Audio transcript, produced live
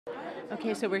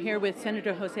Okay, so we're here with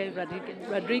Senator José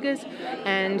Rodriguez,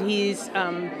 and he's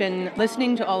been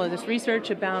listening to all of this research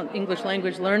about English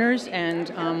language learners and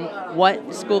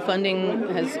what school funding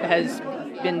has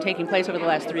been taking place over the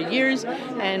last 3 years,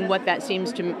 and what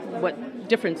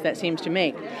difference that seems to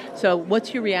make. So,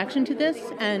 what's your reaction to this,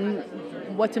 and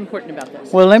what's important about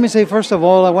this? Well, let me say first of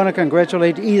all, I want to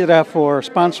congratulate IDRA for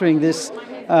sponsoring this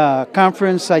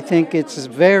conference. I think it's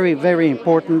very, very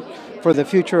important for the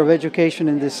future of education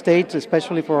in this state,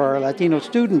 especially for our Latino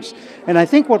students. And I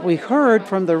think what we heard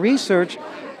from the research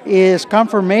is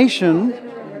confirmation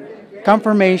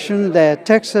that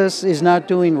Texas is not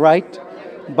doing right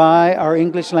by our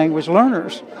English language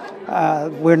learners.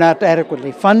 We're not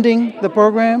adequately funding the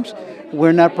programs.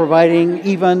 We're not providing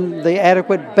even the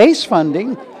adequate base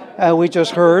funding we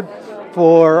just heard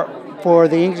for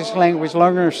the English language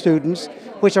learner students,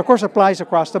 which of course applies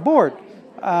across the board.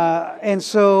 And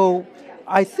so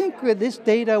I think this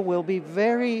data will be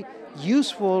very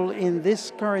useful in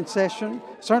this current session.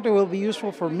 Certainly will be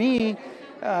useful for me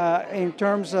in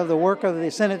terms of the work of the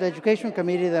Senate Education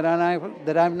Committee that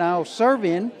I'm now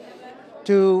serving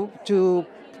to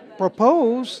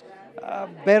propose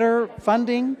better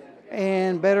funding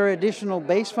and better additional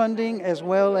base funding, as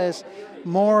well as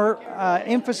more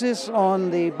emphasis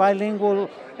on the bilingual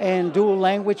and dual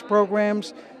language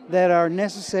programs that are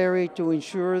necessary to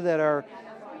ensure that our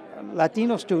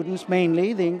Latino students,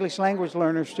 mainly the English language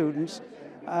learner students,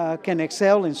 can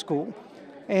excel in school.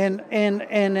 And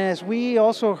as we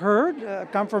also heard,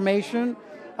 confirmation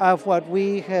of what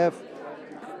we have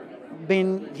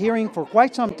been hearing for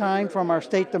quite some time from our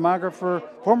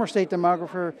former state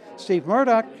demographer, Steve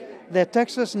Murdoch, that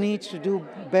Texas needs to do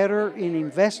better in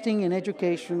investing in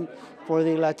education for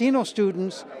the Latino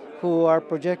students who are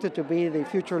projected to be the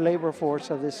future labor force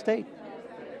of this state.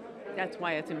 That's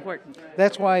why it's important.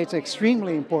 That's why it's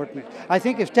extremely important. I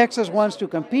think if Texas wants to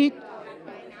compete,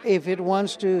 if it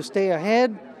wants to stay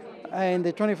ahead in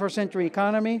the 21st century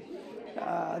economy,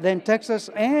 then Texas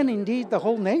and indeed the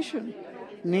whole nation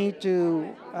need to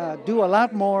do a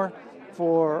lot more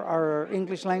for our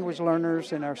English language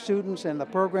learners and our students and the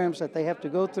programs that they have to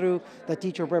go through, the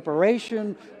teacher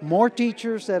preparation, more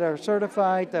teachers that are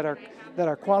certified, that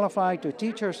are qualified to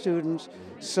teach our students,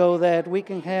 so that we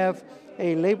can have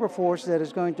a labor force that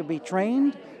is going to be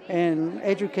trained and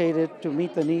educated to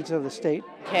meet the needs of the state.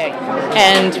 Okay,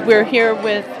 and we're here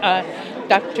with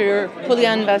Dr.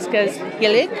 Julian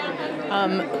Vasquez-Gillig,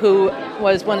 who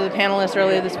was one of the panelists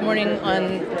earlier this morning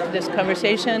on this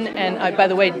conversation, and I, by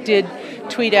the way, did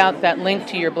tweet out that link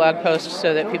to your blog post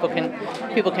so that people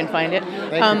can find it.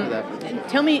 Thank you for that.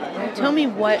 Tell me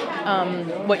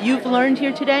what you've learned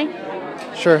here today.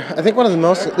 Sure. I think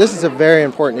this is a very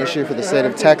important issue for the state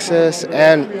of Texas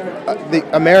and the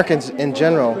Americans in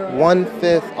general.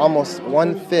 Almost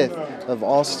one fifth of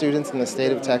all students in the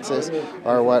state of Texas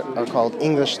are what are called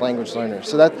English language learners.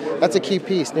 So that's a key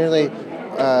piece. Nearly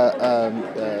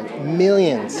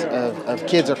millions of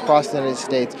kids across the United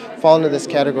States fall into this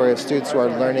category of students who are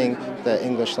learning the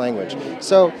English language.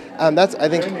 So that's, I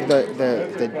think,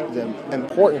 the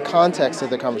important context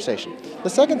of the conversation. The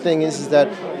second thing is that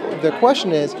the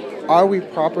question is, are we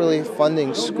properly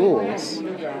funding schools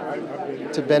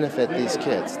to benefit these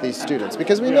kids, these students?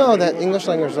 Because we know that English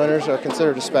language learners are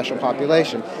considered a special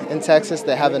population. In Texas,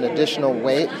 they have an additional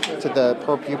weight to the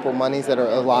per pupil monies that are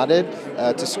allotted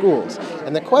to schools.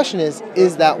 And the question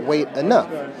is that weight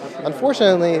enough?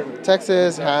 Unfortunately,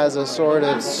 Texas has a sort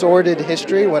of sordid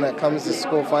history when it comes to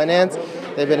school finance.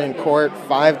 They've been in court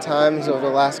 5 times over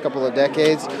the last couple of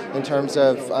decades in terms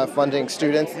of funding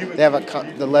students.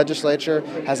 The legislature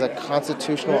has a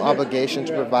constitutional obligation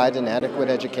to provide an adequate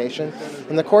education.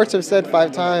 And the courts have said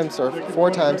 5 times or 4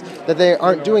 times that they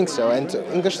aren't doing so. And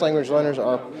English language learners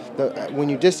are, when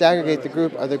you disaggregate the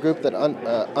group, are the group that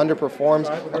underperforms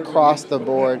across the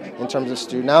board in terms of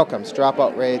student outcomes,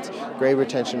 dropout rates, grade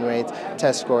retention rates,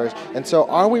 test scores. And so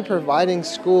are we providing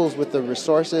schools with the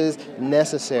resources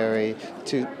necessary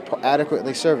to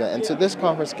adequately serve it? And so this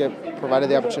conference provided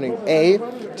the opportunity, A,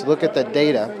 to look at the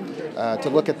data, to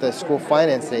look at the school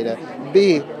finance data.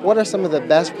 B, what are some of the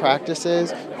best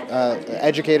practices?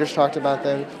 Educators talked about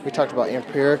them. We talked about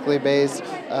empirically based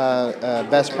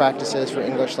best practices for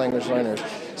English language learners.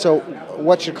 So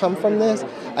what should come from this?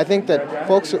 I think that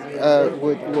folks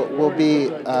will be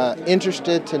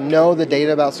interested to know the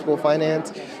data about school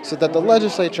finance so that the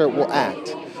legislature will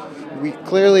act.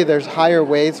 clearly there's higher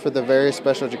weights for the various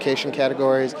special education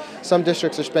categories. Some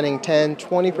districts are spending 10,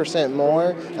 20%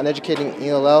 more on educating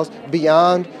ELLs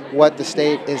beyond what the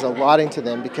state is allotting to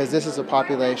them, because this is a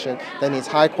population that needs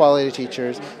high quality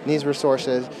teachers, needs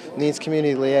resources, needs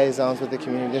community liaisons with the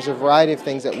community. There's a variety of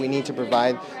things that we need to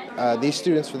provide these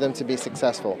students for them to be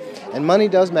successful. And money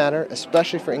does matter,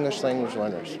 especially for English language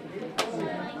learners.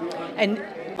 And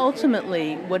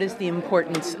ultimately, what is the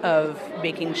importance of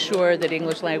making sure that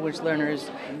English language learners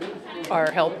are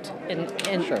helped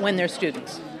Sure. when they're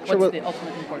students? Sure. What's the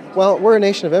ultimate importance? Well, we're a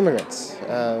nation of immigrants.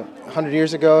 100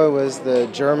 years ago, it was the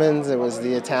Germans, it was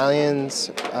the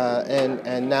Italians,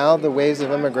 and now the waves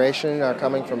of immigration are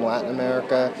coming from Latin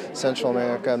America, Central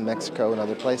America, Mexico, and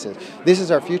other places. This is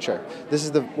our future.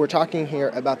 We're talking here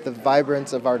about the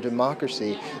vibrance of our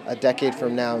democracy a decade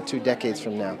from now, 2 decades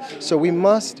from now. So we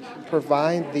must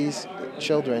provide these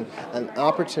children an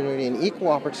opportunity, an equal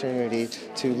opportunity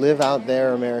to live out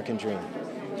their American dream.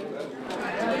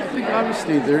 I think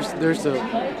obviously there's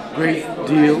a great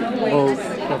deal both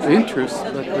of interest,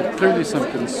 but clearly some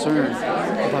concern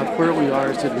about where we are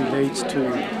as it relates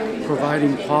to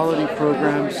providing quality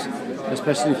programs,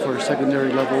 especially for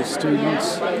secondary level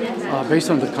students. Based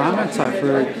on the comments I've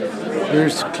heard,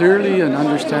 there's clearly an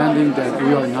understanding that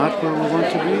we are not where we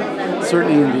want to be,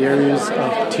 certainly in the areas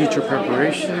of teacher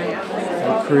preparation,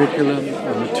 curriculum,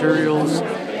 materials,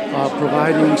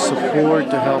 providing support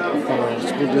to help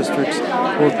school districts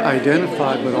both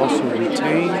identify but also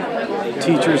retain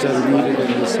teachers that are needed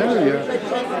in this area.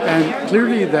 And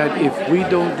clearly that if we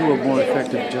don't do a more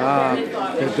effective job,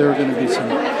 that there are going to be some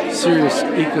serious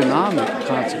economic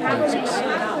consequences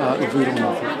if we don't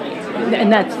offer.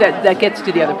 And that gets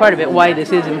to the other part of it, why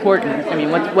this is important. I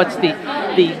mean, what's the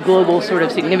global sort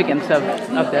of significance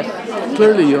of this?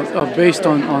 Clearly, based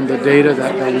on the data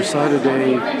that we saw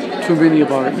today, too many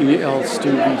of our EL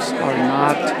students are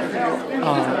not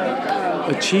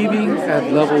achieving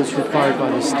at levels required by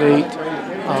the state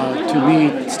to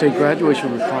meet state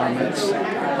graduation requirements.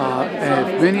 And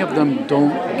if many of them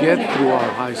don't get through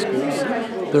our high schools,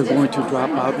 they're going to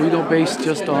drop out. We know based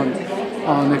just on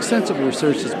extensive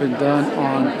research that's been done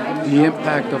on the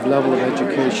impact of level of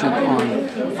education on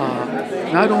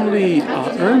not only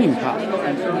earning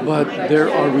power, but there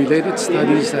are related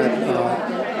studies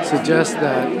that suggest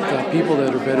that people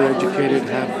that are better educated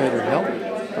have better health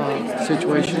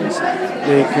situations.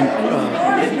 They can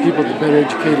people that are better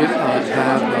educated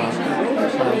have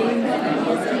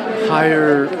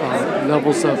higher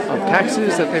levels of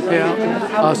taxes that they pay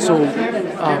out. So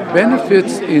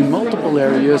benefits in multiple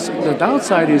areas. The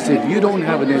downside is if you don't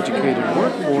have an educated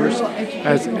workforce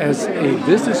as a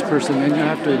business person, then you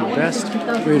have to invest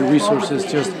greater resources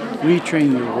just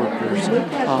retrain your workers.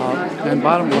 And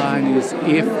bottom line is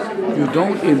if you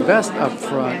don't invest up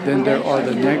front, then there are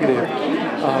the negative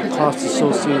costs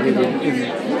associated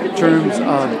in terms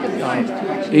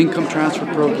of income transfer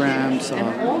programs,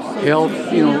 health,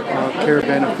 care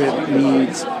benefit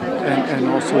needs, and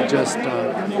also just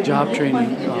job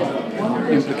training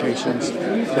implications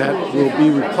that will be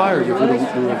required if we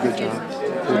don't do a good job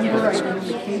with public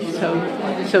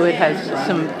schools. So it has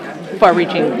some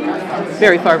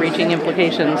very far-reaching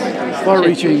implications.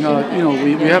 Far-reaching,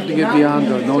 we have to get beyond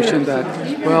the notion that,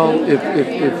 well,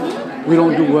 if we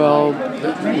don't do well,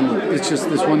 it's just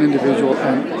this one individual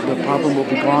and the problem will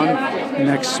be gone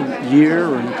next year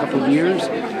or in a couple of years.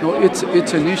 No, it's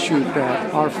an issue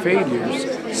that our failures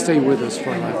stay with us for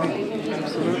a lifetime.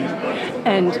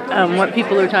 And what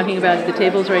people are talking about at the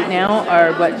tables right now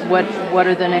are what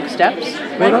are the next steps?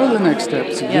 Right? What are the next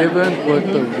steps, given what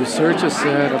the research has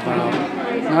said about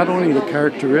not only the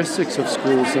characteristics of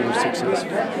schools that are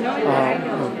successful,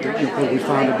 what we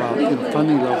found about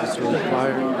funding levels are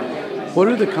required. What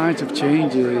are the kinds of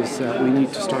changes that we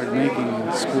need to start making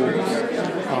in schools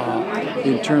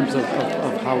in terms of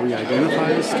how we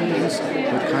identify the students,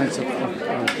 what kinds of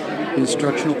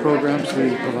instructional programs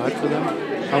we provide for them,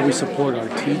 how we support our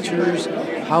teachers,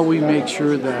 how we make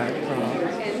sure that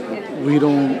we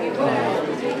don't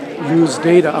use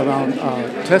data around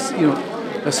tests.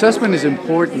 Assessment is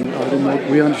important.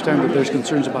 We understand that there's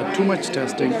concerns about too much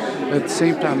testing. At the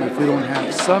same time, if we don't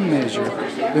have some measure,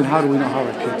 then how do we know how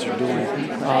our kids are doing?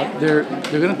 They're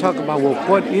going to talk about, well,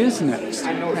 what is next?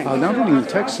 Not only in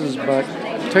Texas, but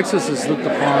Texas is looked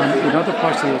upon in other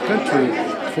parts of the country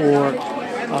for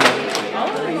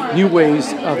new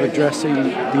ways of addressing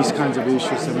these kinds of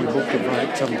issues, and we hope to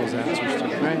provide some of those answers to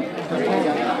you,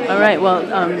 right? All right. Well,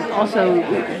 also,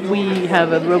 we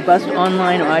have a robust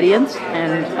online audience,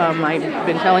 and I've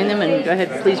been telling them, and go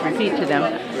ahead, please repeat to them,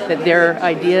 that their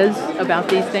ideas about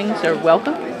these things are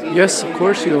welcome. Yes, of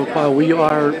course. We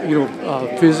are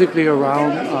physically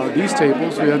around these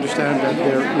tables. We understand that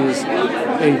there is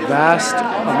a vast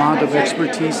amount of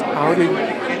expertise out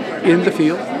in the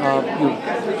field.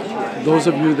 Those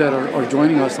of you that are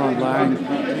joining us online,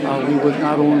 we would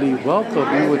not only welcome,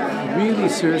 we would really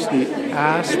seriously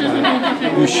ask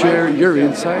that you share your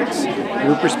insights,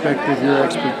 your perspective, your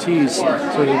expertise,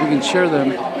 so that we can share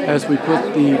them as we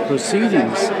put the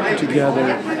proceedings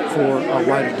together for a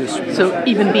wider distribution. So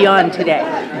even beyond today?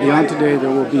 Beyond today,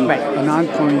 there will be an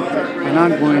ongoing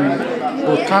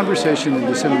both conversation and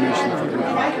dissemination of it.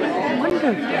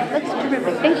 Wonderful. That's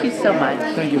terrific. Thank you so much.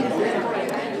 Thank you.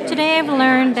 Today I've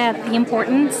learned that the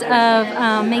importance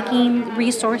of making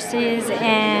resources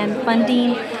and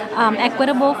funding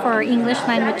equitable for English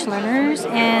language learners,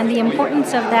 and the importance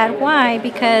of that. Why?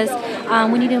 Because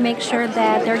we need to make sure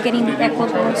that they're getting the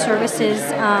equitable services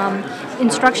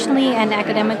instructionally and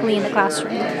academically in the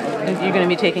classroom. And you're going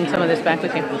to be taking some of this back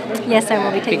with you? Yes, I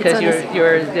will be taking because some of this. Because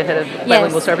you're the head of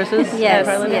bilingual services? Yes,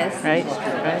 yes. Right.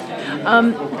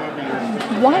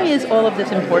 Why is all of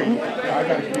this important?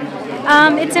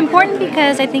 It's important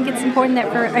because I think it's important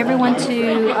that for everyone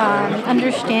to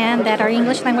understand that our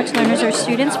English language learners are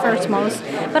students first most,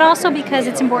 but also because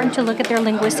it's important to look at their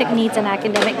linguistic needs and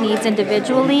academic needs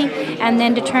individually and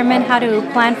then determine how to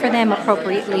plan for them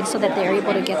appropriately so that they're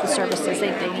able to get the services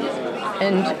that they need.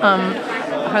 And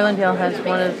Harlandale has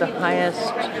one of the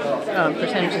highest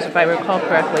percentages, if I recall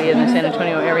correctly, in the San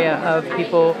Antonio area of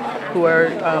people who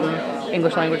are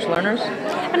English language learners?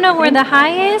 I don't know we're the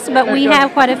highest, but we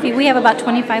have quite a few. We have about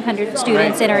 2,500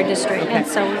 students in our district, and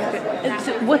so.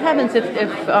 What happens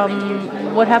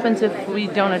if we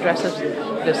don't address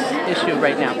this issue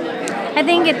right now? I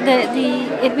think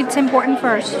it's important for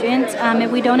our students.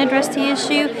 If we don't address the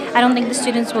issue, I don't think the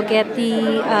students will get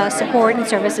the support and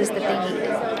services that they need.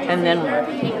 And then what?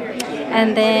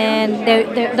 And then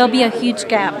there'll be a huge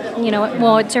gap.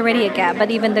 Well, it's already a gap, but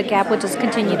even the gap will just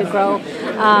continue to grow,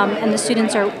 and the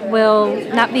students will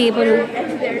not be able to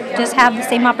just have the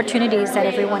same opportunities that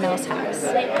everyone else has.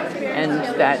 And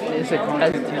that is a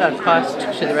cost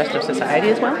to the rest of society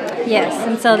as well? Yes,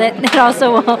 and so that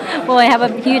also will have a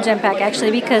huge impact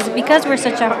actually because we're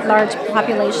such a large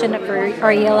population for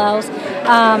our ELLs,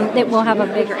 it will have a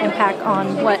bigger impact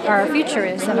on what our future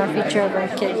is and our future of our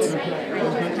kids.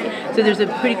 So there's a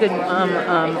pretty good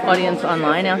audience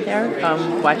online out there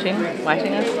watching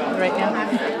us right now,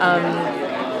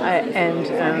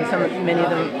 many of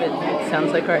them, it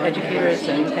sounds like, are educators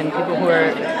and people who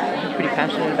are pretty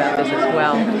passionate about this as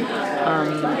well.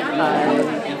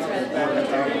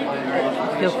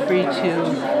 Feel free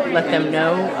to let them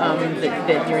know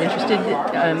that you're interested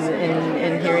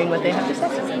in hearing what they have to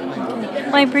say.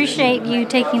 Well, I appreciate you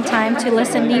taking time to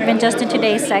listen even just in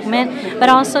today's segment, but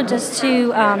also just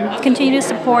to continue to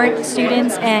support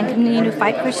students and continue to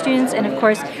fight for students, and of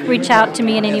course reach out to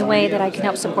me in any way that I can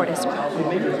help support as well.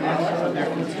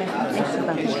 Thanks so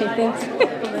much. Okay, thanks.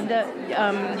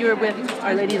 Linda, you're with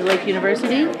Our Lady of the Lake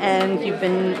University, and you've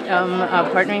been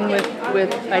partnering with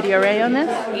IDRA on this?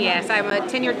 Yes, I'm a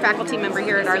tenured faculty member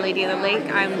here at Our Lady of the Lake.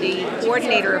 I'm the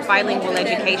coordinator of bilingual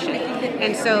education.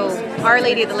 And so Our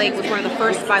Lady of the Lake was one of the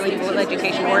first bilingual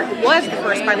education, or was the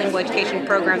first bilingual education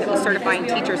program that was certifying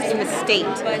teachers in the state.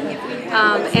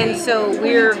 And so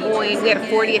we had a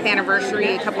 40th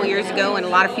anniversary a couple years ago, and a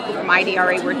lot of people from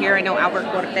IDRA were here. I know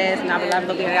Albert Cortez and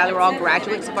Abelardo Villarreal were all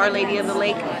graduates of Our Lady of the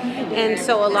Lake. And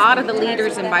so a lot of the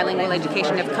leaders in bilingual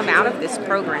education have come out of this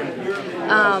program.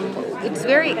 It's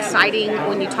very exciting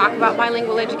when you talk about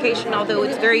bilingual education, although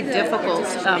it's very difficult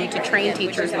to train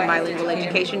teachers in bilingual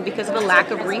education because of the lack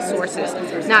of resources,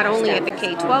 not only at the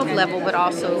K-12 level, but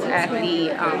also at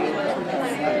the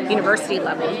university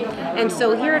level. And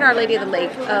so here at Our Lady of the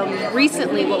Lake,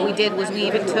 recently what we did was we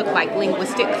even took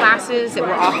linguistic classes that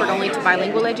were offered only to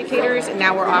bilingual educators, and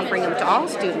now we're offering them to all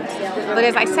students. But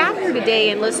as I sat here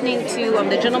today and listening to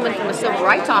the gentleman from the Civil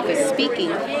Rights Office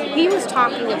speaking, he was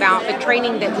talking about the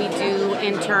training that we do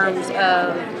in terms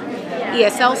of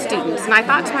ESL students. And I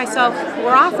thought to myself,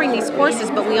 we're offering these courses,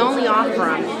 but we only offer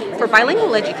them for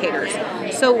bilingual educators.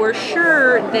 So we're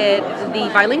sure that the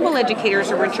bilingual educators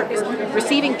are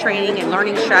receiving training and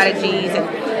learning strategies and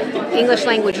English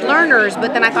language learners,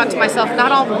 but then I thought to myself,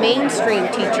 not all mainstream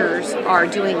teachers are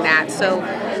doing that. So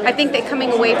I think that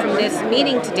coming away from this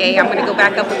meeting today, I'm going to go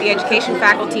back up with the education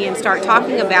faculty and start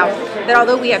talking about that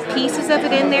although we have pieces of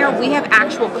it in there, we have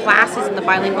actual classes in the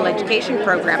bilingual education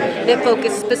program that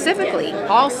focus specifically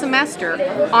all semester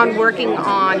on working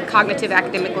on cognitive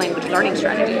academic language learning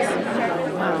strategies.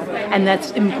 Wow. And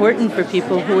that's important for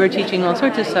people who are teaching all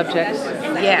sorts of subjects.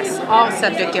 Yes, all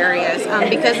subject areas,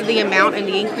 because of the amount and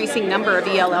the increasing number of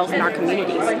ELLs in our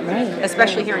communities, right,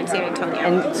 especially here in San Antonio.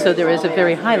 And so there is a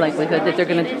very high likelihood that they're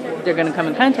going to come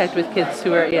in contact with kids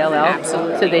who are ELL.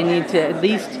 Absolutely. So they need to at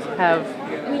least have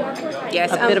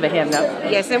a bit of a hand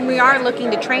up. Yes, and we are looking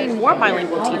to train more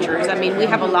bilingual teachers. I mean, we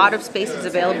have a lot of spaces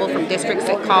available from districts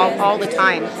that call all the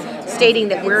time, stating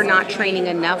that we're not training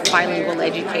enough bilingual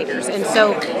educators. And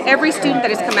so every student that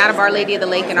has come out of Our Lady of the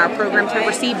Lake in our programs have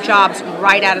received jobs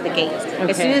right out of the gate. Okay.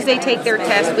 As soon as they take their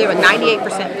test, we have a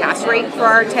 98% pass rate for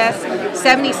our tests.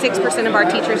 76% of our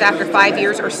teachers after 5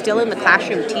 years are still in the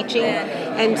classroom teaching.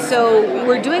 And so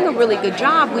we're doing a really good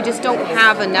job. We just don't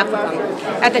have enough of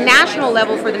them. At the national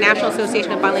level, for the National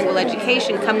Association of Bilingual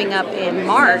Education coming up in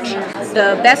March,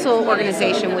 the BESL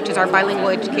organization, which is our bilingual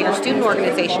educator student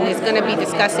organization, is going to be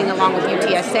discussing along with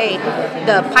UTSA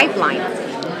the pipeline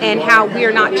and how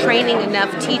we're not training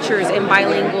enough teachers in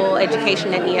bilingual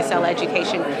education and ESL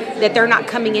education, that they're not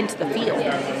coming into the field.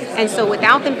 And so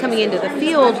without them coming into the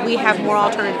field, we have more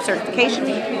alternative certification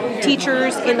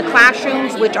teachers in the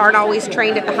classrooms, which aren't always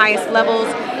trained at the highest levels.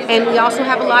 And we also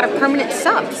have a lot of permanent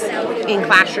subs in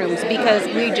classrooms because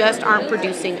we just aren't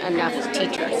producing enough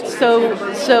teachers.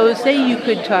 So say you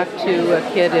could talk to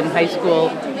a kid in high school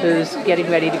who's getting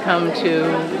ready to come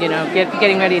to,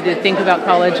 getting ready to think about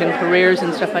college and careers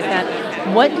and stuff like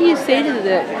that. What do you say to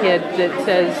the kid that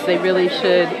says they really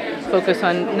should focus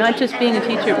on not just being a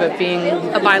teacher, but being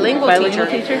a bilingual teacher?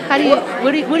 How do you,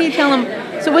 what do you tell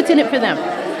them? So what's in it for them?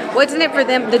 What's in it for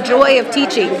them? The joy of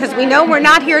teaching, because we know we're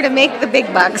not here to make the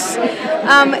big bucks.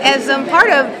 As part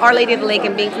of Our Lady of the Lake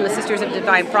and being from the Sisters of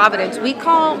Divine Providence, we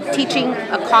call teaching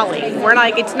a calling. We're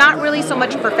like, it's not really so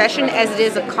much a profession as it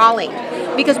is a calling,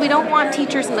 because we don't want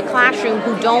teachers in the classroom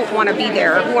who don't want to be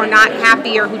there, who are not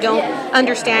happy, or who don't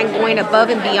understand going above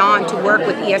and beyond to work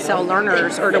with ESL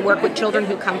learners or to work with children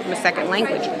who come from a second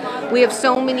language. We have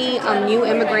so many new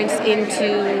immigrants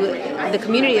into the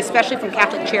community, especially from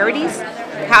Catholic Charities,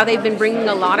 how they've been bringing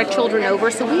a lot of children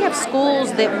over. So we have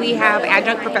schools that we have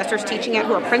adjunct professors teaching at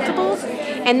who are principals,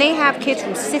 and they have kids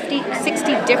from 60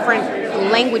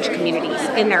 different language communities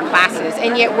in their classes,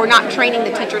 and yet we're not training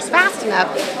the teachers fast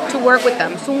enough to work with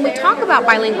them. So when we talk about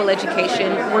bilingual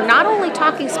education, we're not only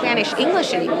talking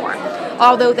Spanish-English anymore,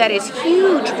 although that is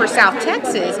huge for South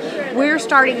Texas. We're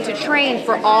starting to train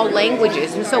for all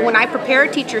languages. And so when I prepare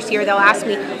teachers here, they'll ask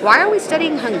me, why are we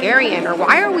studying Hungarian, or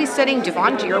why are we studying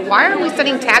Javanji, or why are we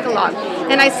studying Tagalog?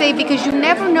 And I say, because you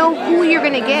never know who you're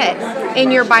going to get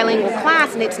in your bilingual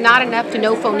class, and it's not enough to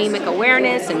know phonemic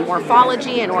awareness and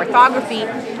morphology and orthography.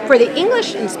 For the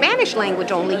English and Spanish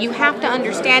language only, you have to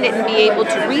understand it and be able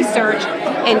to research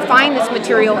and find this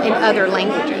material in other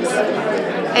languages.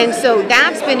 And so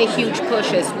that's been a huge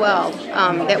push as well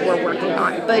that we're working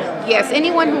on. But yes,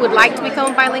 anyone who would like to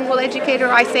become a bilingual educator,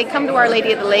 I say come to Our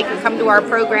Lady of the Lake and come to our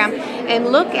program and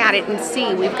look at it and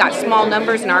see. We've got small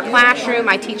numbers in our classroom.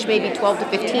 I teach maybe 12 to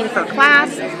 15 per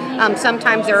class.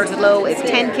 Sometimes they're as low as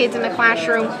 10 kids in the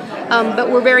classroom.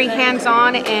 But we're very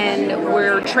hands-on, and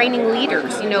we're training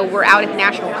leaders. We're out at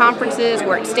national conferences,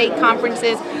 we're at state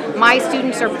conferences. My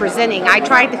students are presenting. I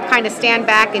try to kind of stand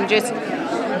back and just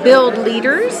build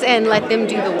leaders and let them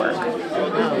do the work.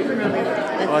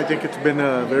 Well, I think it's been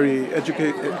a very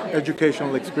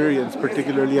educational experience.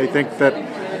 Particularly, I think that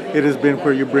it has been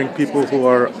where you bring people who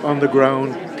are on the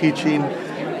ground teaching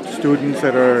students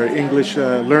that are English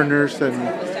learners, and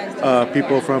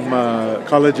people from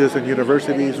colleges and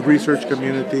universities, research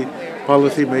community,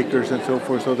 policymakers, and so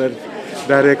forth. So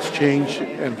that exchange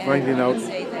and finding out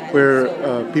where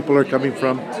people are coming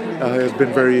from has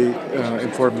been very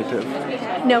informative.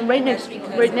 Now, right next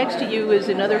to you is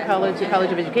another college, the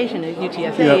College of Education at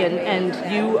UTSA, Yep.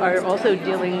 and you are also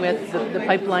dealing with the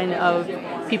pipeline of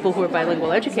people who are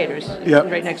bilingual educators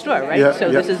right next door, right? Yeah, so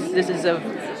yeah. this is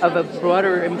of a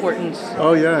broader importance.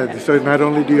 Oh yeah, so not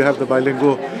only do you have the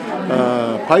bilingual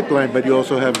pipeline, but you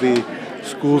also have the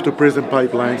school to prison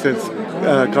pipeline, since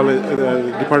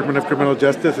the Department of Criminal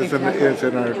Justice is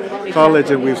in our college,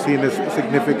 and we've seen a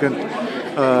significant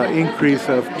increase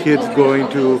of kids going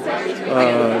to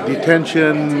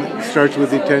detention, starts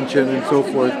with detention and so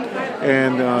forth,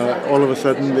 and all of a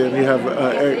sudden then you have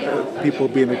people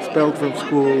being expelled from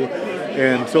school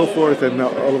and so forth, and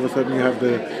all of a sudden you have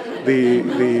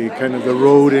the kind of the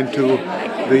road into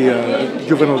the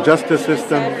juvenile justice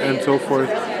system and so forth.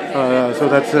 So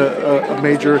that's a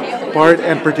major part,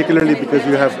 and particularly because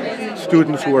you have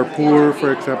students who are poor,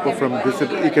 for example, from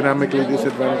economically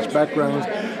disadvantaged backgrounds,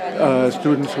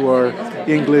 students who are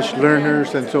English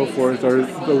learners and so forth are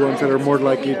the ones that are more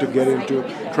likely to get into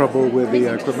trouble with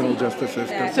the criminal justice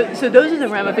system. So those are the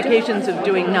ramifications of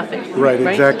doing nothing. Right,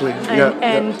 exactly.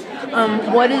 And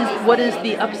what is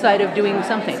the upside of doing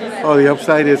something? Oh, the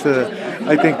upside is,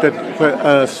 I think that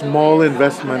a small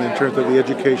investment in terms of the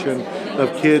education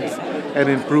of kids and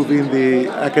improving the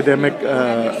academic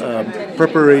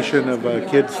preparation of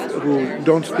kids who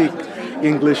don't speak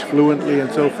English fluently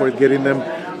and so forth, getting them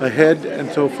ahead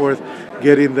and so forth,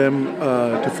 getting them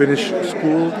to finish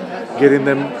school, getting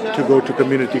them to go to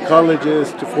community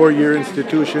colleges, to four-year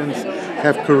institutions,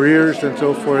 have careers and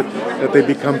so forth, that they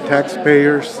become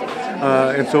taxpayers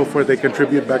and so forth. They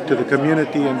contribute back to the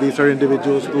community, and these are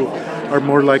individuals who are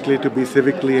more likely to be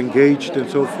civically engaged and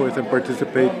so forth and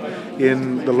participate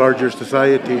in the larger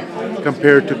society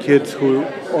compared to kids who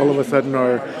all of a sudden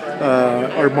are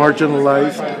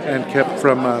marginalized and kept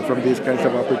from these kinds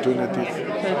of opportunities.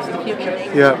 It's the future.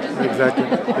 Yeah, exactly.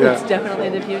 Yeah. It's definitely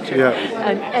the future. Yeah.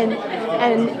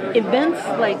 And events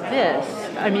like this,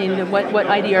 I mean, what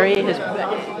IDRA has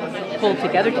pulled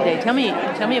together today. Tell me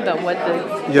about what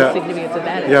the significance of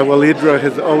that is. Yeah, well, IDRA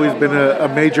has always been a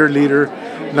major leader,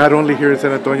 not only here in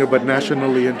San Antonio, but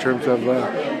nationally in terms of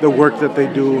the work that they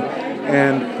do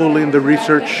and pulling the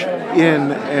research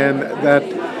in, and that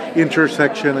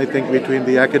intersection, I think, between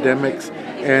the academics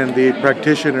and the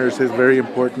practitioners is very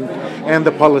important, and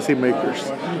the policymakers.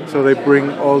 So they bring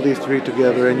all these three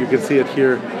together, and you can see it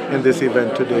here in this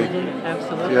event today.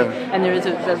 Absolutely. Yeah. And there is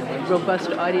a robust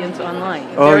audience online.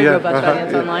 Oh, Very yeah. robust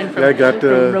audience online from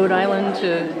Rhode Island to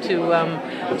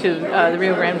the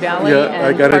Rio Grande Valley. Yeah, and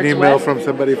I got an email west. from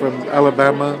somebody from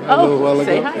Alabama a little while ago.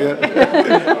 Say hi. Yeah.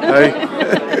 Hi.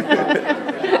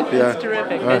 Yeah. It's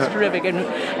terrific. It's terrific,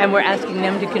 and we're asking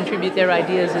them to contribute their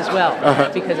ideas as well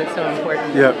because it's so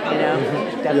important. Yeah. You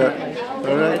know, definitely. Yeah.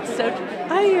 All right. It's so.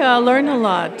 I learn a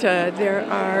lot. There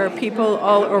are people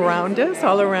all around us,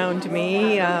 all around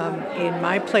me, in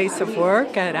my place of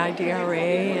work at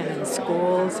IDRA and in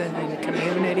schools and in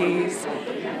communities,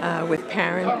 with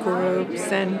parent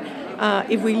groups, and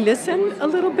if we listen a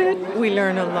little bit, we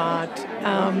learn a lot.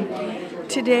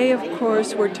 Today, of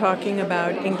course, we're talking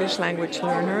about English language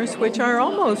learners, which are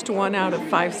almost 1 out of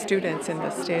 5 students in the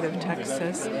state of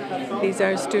Texas. These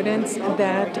are students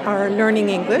that are learning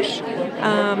English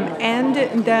and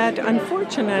that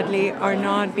unfortunately are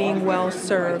not being well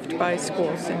served by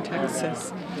schools in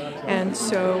Texas. And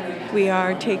so we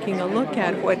are taking a look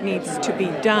at what needs to be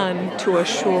done to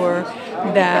assure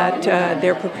that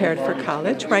they're prepared for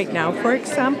college. Right now, for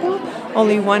example,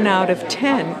 only 1 out of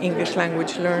 10 English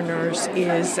language learners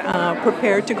is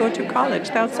prepared to go to college.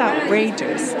 That's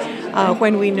outrageous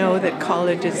when we know that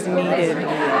college is needed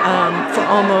for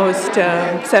almost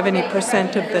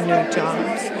 70% of the new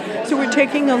jobs. So we're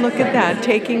taking a look at that,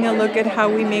 taking a look at how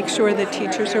we make sure that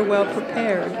teachers are well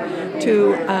prepared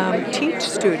to teach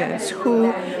students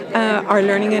who are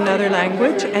learning another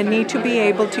language and need to be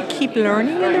able to keep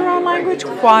learning in their own language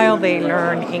while they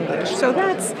learn English. So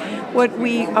that's what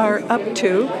we are up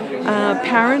to.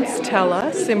 Parents tell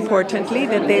us, importantly,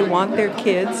 that they want their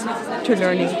kids to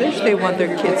learn English, they want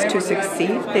their kids to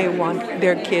succeed, they want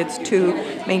their kids to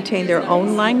maintain their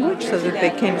own language so that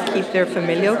they can keep their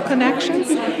familial connections,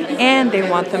 and they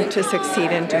want them to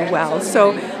succeed and do well.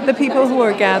 So the people who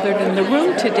are gathered in the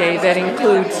room today, that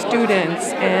include students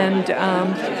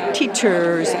and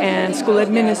teachers and school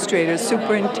administrators,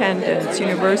 superintendents,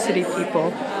 university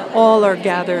people, all are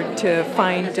gathered to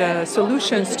find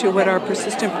solutions to what are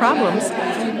persistent problems.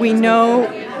 We know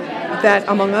that,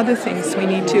 among other things, we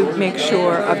need to make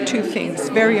sure of 2 things,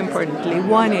 very importantly.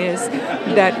 One is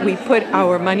that we put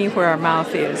our money where our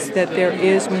mouth is, that there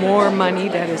is more money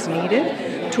that is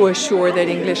needed to assure that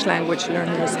English language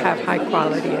learners have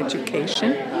high-quality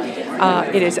education.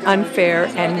 It is unfair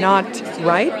and not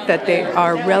right that they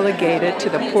are relegated to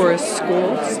the poorest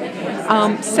schools.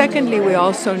 Secondly, we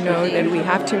also know that we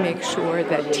have to make sure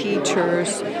that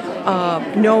teachers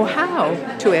know how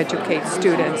to educate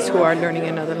students who are learning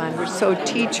another language. So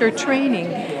teacher training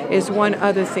is one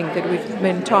other thing that we've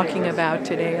been talking about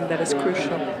today and that is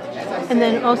crucial. And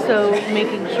then also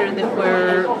making sure that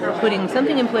we're putting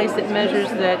something in place that measures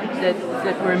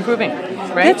that we're improving,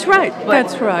 right? That's right.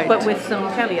 That's right. But with some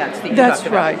caveats that you That's talked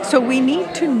about. right. So we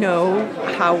need to know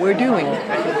how we're doing.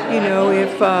 You know,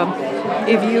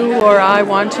 if you or I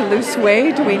want to lose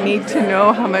weight, we need to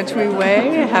know how much we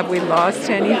weigh. Have we lost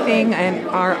anything? And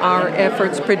are our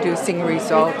efforts producing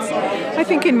results? I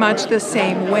think in much the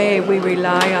same way, we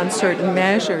rely on certain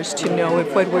measures to know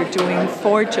if what we're doing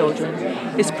for children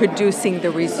is producing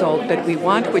the result that we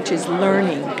want, which is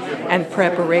learning and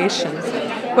preparation.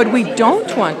 What we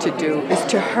don't want to do is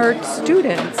to hurt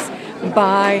students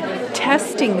by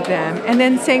testing them and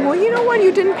then saying, well, you know what,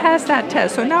 you didn't pass that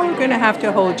test, so now we're going to have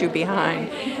to hold you behind.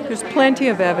 There's plenty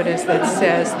of evidence that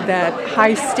says that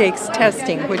high-stakes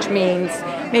testing, which means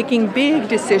making big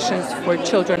decisions for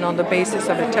children on the basis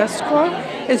of a test score,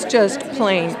 is just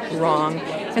plain wrong.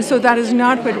 And so that is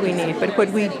not what we need. But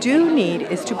what we do need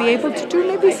is to be able to do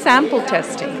maybe sample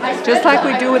testing, just like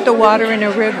we do with the water in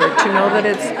a river, to know that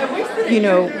it's, you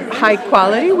know, high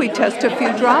quality. We test a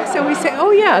few drops and we say,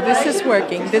 oh yeah, this is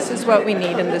working. This is what we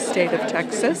need in the state of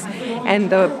Texas. And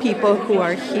the people who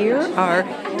are here are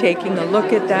taking a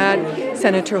look at that.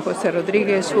 Senator José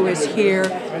Rodriguez, who is here,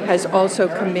 has also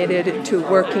committed to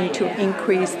working to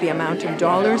increase the amount of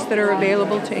dollars that are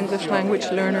available to English language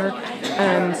learner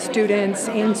students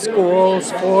in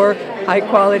schools for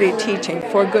high-quality teaching,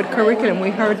 for good curriculum. We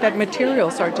heard that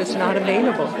materials are just not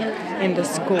available in the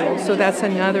school, so that's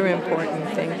another important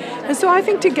thing. And so I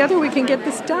think together we can get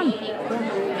this done.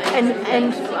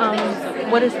 And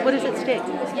what is at stake?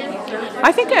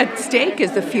 I think at stake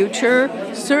is the future,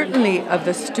 certainly, of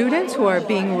the students who are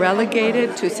being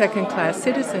relegated to second-class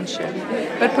citizenship.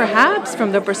 But perhaps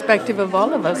from the perspective of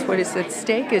all of us, what is at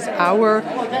stake is our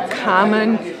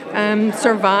common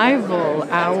survival,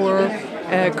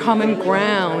 our common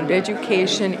ground.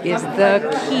 Education is the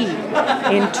key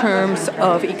in terms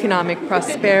of economic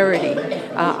prosperity.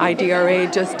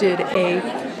 IDRA just did a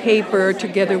paper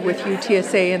together with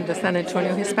UTSA and the San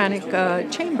Antonio Hispanic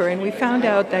Chamber, and we found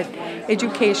out that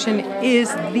education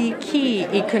is the key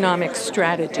economic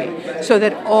strategy so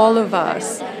that all of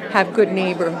us have good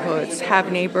neighborhoods,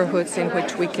 have neighborhoods in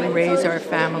which we can raise our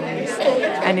families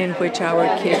and in which our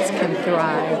kids can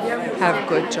thrive, have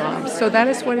good jobs. So that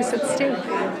is what is at stake.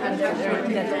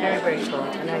 That's very, very cool.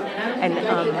 And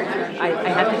I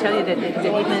have to tell you that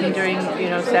even during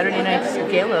Saturday night's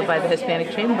gala by the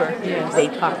Hispanic Chamber, yes, they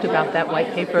talked about that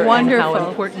white paper. Wonderful. And how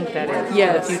important that is,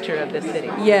 yes, to the future of the city.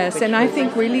 Yes, and I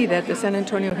think really that the San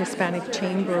Antonio Hispanic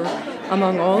Chamber,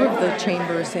 among all of the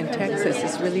chambers in Texas,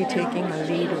 is really taking a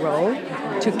lead role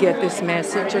to get this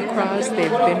message across.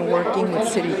 They've been working with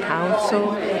city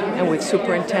council and with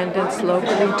superintendents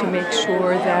locally to make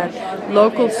sure that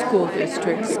local school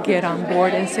districts get on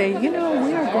board and say, we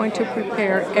are going to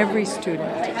prepare every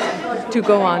student to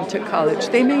go on to college.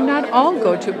 They may not all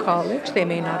go to college, they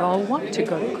may not all want to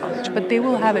go to college, but they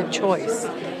will have a choice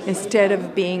instead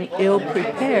of being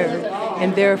ill-prepared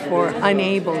and therefore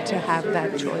unable to have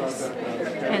that choice.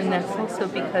 And that's also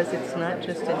because it's not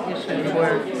just an issue for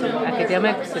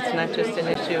academics, it's not just an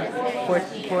issue for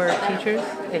teachers,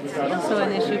 it's also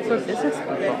an issue for business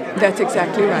people. That's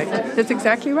exactly right. That's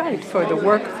exactly right. For the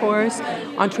workforce,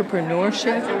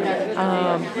 entrepreneurship.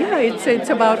 It's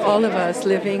about all of us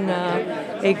living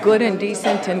a good and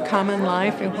decent and common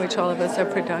life in which all of us are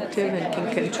productive and can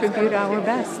contribute our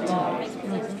best.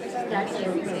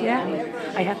 Yeah,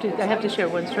 I have to share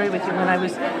one story with you. When I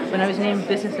was named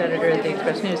business editor at the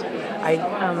Express News, I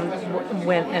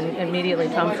went and immediately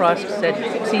Tom Frost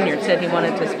Senior said he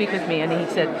wanted to speak with me, and he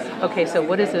said, "Okay, so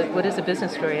what is a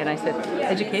business story?" And I said,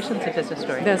 "Education's a business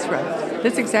story." That's right.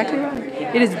 That's exactly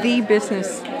right. It is the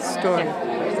business story,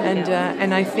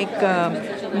 and I think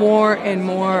more and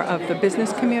more of the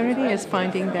business community is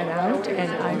finding that out,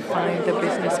 and I find the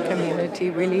business community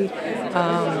really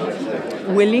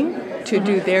willing to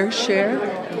do their share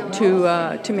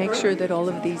to make sure that all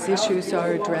of these issues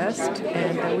are addressed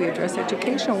and that we address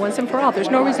education once and for all. There's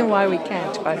no reason why we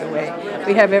can't, by the way.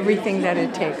 We have everything that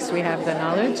it takes. We have the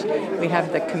knowledge, we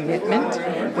have the commitment,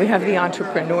 we have the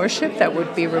entrepreneurship that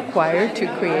would be required to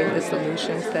create the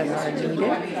solutions that are needed,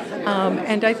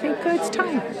 and I think it's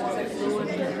time.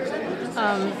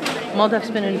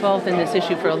 MALDEF's been involved in this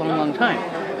issue for a long, long time.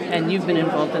 And you've been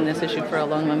involved in this issue for a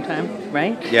long, long time,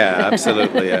 right? Yeah,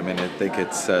 absolutely. I mean, I think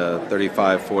it's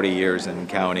 35, 40 years and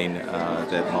counting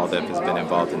that MALDEF has been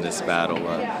involved in this battle.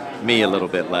 Me, a little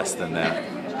bit less than that.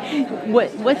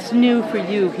 What's new for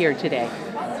you here today?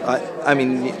 I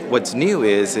mean, what's new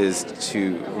is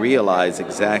to realize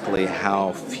exactly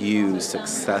how few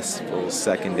successful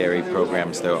secondary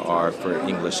programs there are for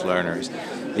English learners.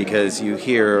 Because you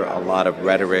hear a lot of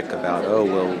rhetoric about,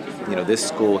 this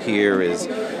school here is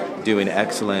doing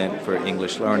excellent for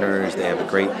English learners, they have a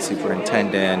great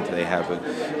superintendent, they have a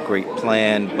great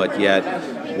plan, but yet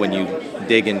when you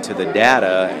dig into the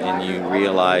data and you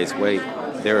realize, wait,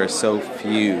 there are so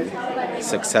few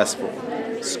successful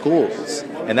schools.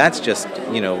 And that's just,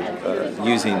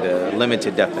 using the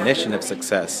limited definition of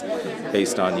success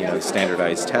based on,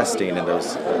 standardized testing and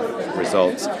those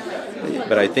results.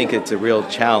 But I think it's a real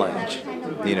challenge,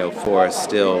 for us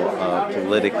still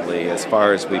politically. As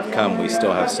far as we've come, we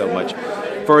still have so much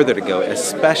further to go,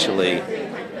 especially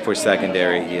for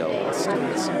secondary ELL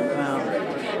students. Wow.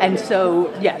 And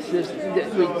so, yes,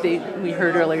 we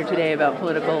heard earlier today about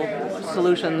political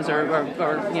solutions or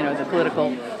the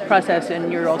political process,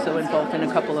 and you're also involved in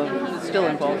still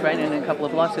involved, right, in a couple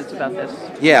of lawsuits about this.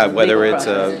 Yeah, whether it's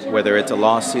a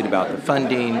lawsuit about the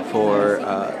funding for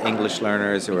English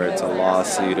learners, or it's a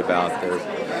lawsuit about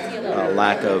the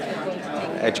lack of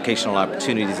educational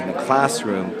opportunities in the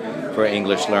classroom for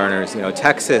English learners.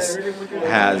 Texas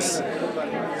has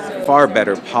far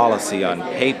better policy on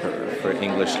paper for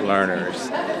English learners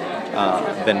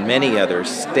than many other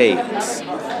states,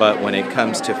 but when it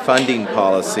comes to funding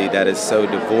policy, that is so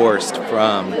divorced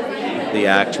from the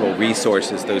actual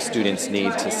resources those students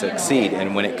need to succeed.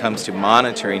 And when it comes to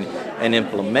monitoring and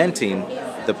implementing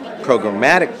the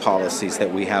programmatic policies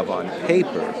that we have on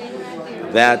paper,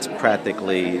 that's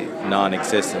practically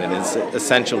non-existent, and it's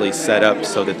essentially set up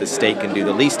so that the state can do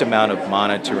the least amount of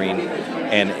monitoring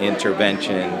and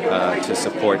intervention to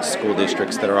support school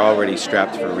districts that are already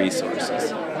strapped for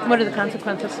resources. What are the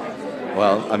consequences?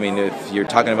 Well, I mean, if you're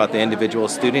talking about the individual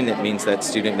student, it means that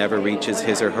student never reaches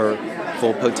his or her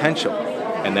full potential,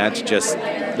 and that's just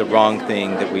the wrong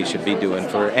thing that we should be doing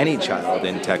for any child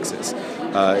in Texas.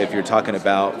 If you're talking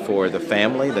about for the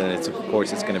family, then of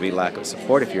course it's going to be lack of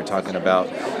support. If you're talking about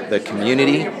the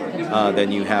community,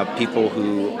 then you have people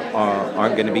who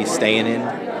aren't going to be staying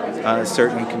in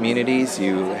certain communities.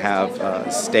 You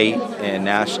have state and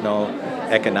national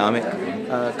economic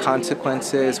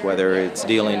consequences, whether it's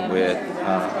dealing with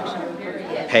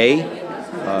pay,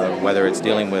 whether it's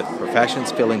dealing with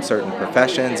professions, filling certain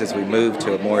professions as we move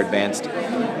to a more advanced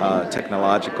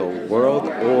technological world,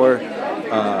 or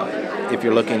if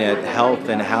you're looking at health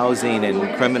and housing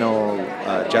and criminal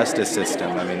justice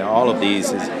system. I mean, all of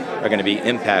these are going to be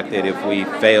impacted if we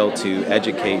fail to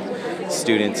educate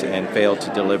students and fail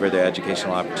to deliver the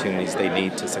educational opportunities they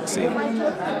need to succeed.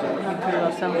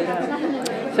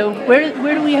 So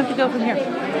where do we have to go from here?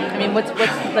 I mean, what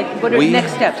are the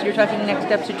next steps? You're talking next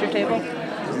steps at your table?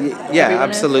 Yeah,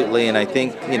 absolutely. And I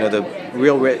think the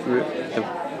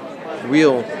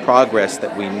real progress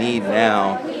that we need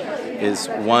now is,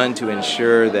 one, to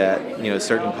ensure that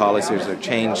certain policies are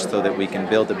changed so that we can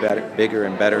build a bigger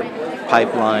and better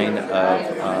pipeline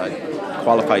of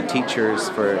qualified teachers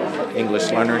for English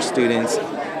learner students.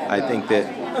 I think that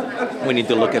we need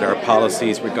to look at our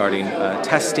policies regarding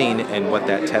testing and what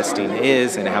that testing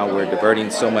is, and how we're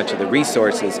diverting so much of the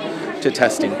resources to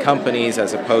testing companies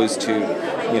as opposed to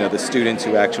the students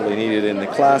who actually need it in the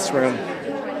classroom.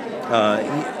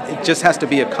 It just has to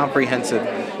be a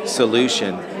comprehensive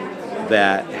solution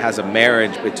that has a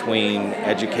marriage between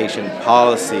education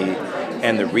policy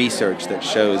and the research that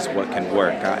shows what can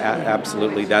work.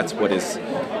 Absolutely, that's what has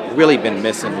really been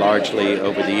missing largely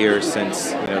over the years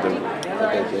since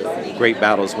the great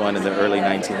battles won in the early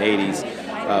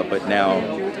 1980s. But now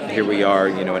here we are,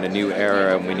 in a new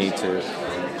era, and we need to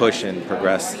push and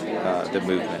progress the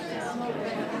movement.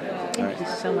 Thank you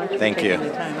so much for taking the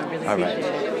time. I really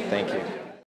appreciate it. Thank you.